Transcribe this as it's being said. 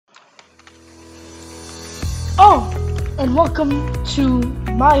and welcome to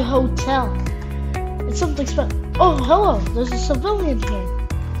my hotel. It's something special. Oh, hello, there's a civilian here.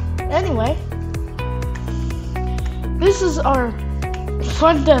 Anyway, this is our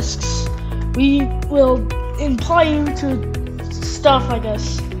front desks. We will imply you to stuff, I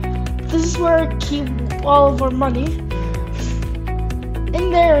guess. This is where I keep all of our money.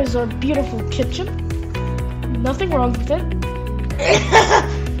 In there is our beautiful kitchen. Nothing wrong with it.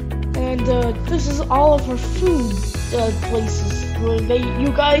 And this is all of our food places where you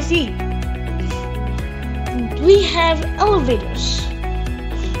guys eat. We have elevators,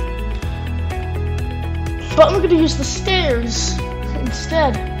 but we're gonna use the stairs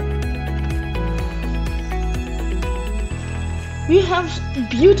instead. We have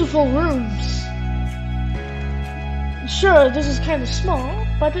beautiful rooms. Sure, this is kind of small,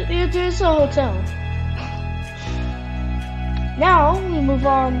 but it is a hotel. Now we move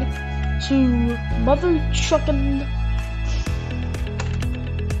on to Mother Truckin'.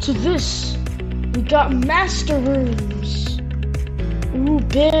 To this, we got master rooms. Ooh,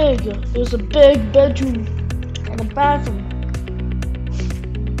 big. There's a big bedroom and a bathroom.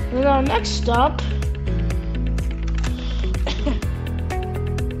 And our next stop,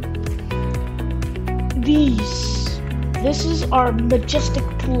 This is our majestic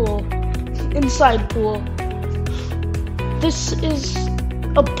pool, inside pool. This is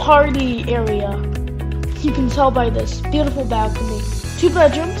a party area. You can tell by this beautiful balcony. 2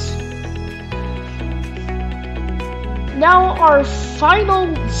 bedrooms. Now our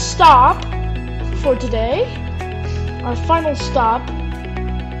final stop for today. Our final stop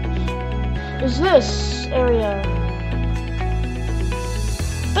is this area.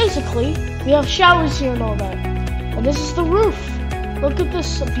 Basically, we have showers here and all that. And this is the roof. Look at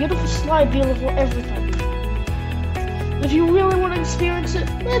this, a beautiful slide, beautiful everything. If you really want to experience it,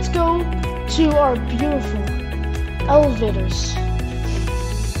 let's go to our beautiful elevators.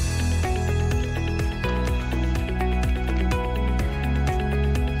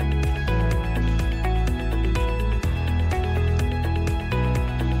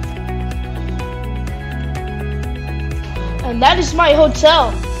 And that is my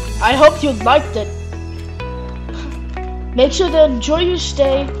hotel. I hope you liked it. Make sure to enjoy your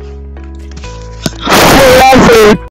stay.